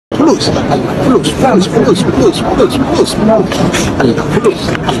فلوس فلوس فلوس فلوس فلوس فلوس فلوس الله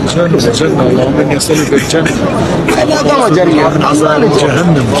فلوس الجنة اللهم إني أسألك الجنة لا جريء عذاب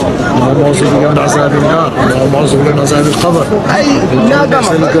جهنم اللهم أعوذ بك من عذاب النار اللهم أعوذ بك من عذاب القبر اللهم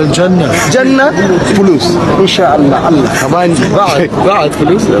أسألك الجنة جنة فلوس إن شاء الله الله كمان بعد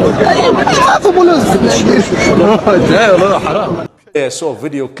فلوس فلوس لا والله حرام. I saw a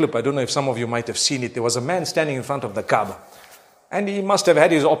video clip. I don't know if some of you might have seen it. There was a man standing in front of the Kaaba. And he must have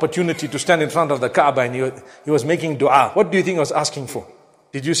had his opportunity to stand in front of the Kaaba, and he was making dua. What do you think he was asking for?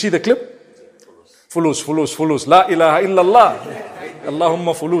 Did you see the clip? Floos, floos, floos. La ilaha illallah.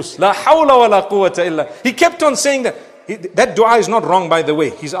 Allahumma floos. La hawla wa la quwwata illa. He kept on saying that. That dua is not wrong, by the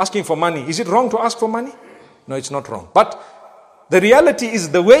way. He's asking for money. Is it wrong to ask for money? No, it's not wrong. But the reality is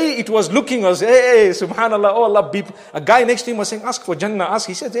the way it was looking was, hey, subhanallah, oh Allah, beep. A guy next to him was saying, ask for Jannah, ask.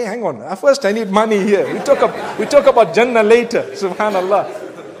 He said, hey, hang on. First I need money here. We talk about Jannah later, subhanallah.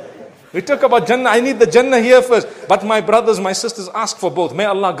 We talk about Jannah. I need the Jannah here first. But my brothers, my sisters, ask for both. May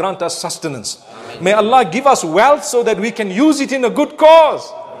Allah grant us sustenance. May Allah give us wealth so that we can use it in a good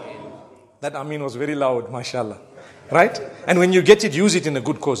cause. That Ameen was very loud, mashallah. Right? And when you get it, use it in a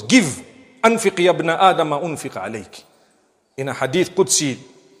good cause. Give. Anfiq ya ibna Adama unfiq alayk. In a hadith Qudsi,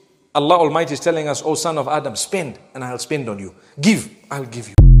 Allah Almighty is telling us, O son of Adam, spend and I'll spend on you. Give, I'll give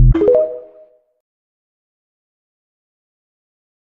you.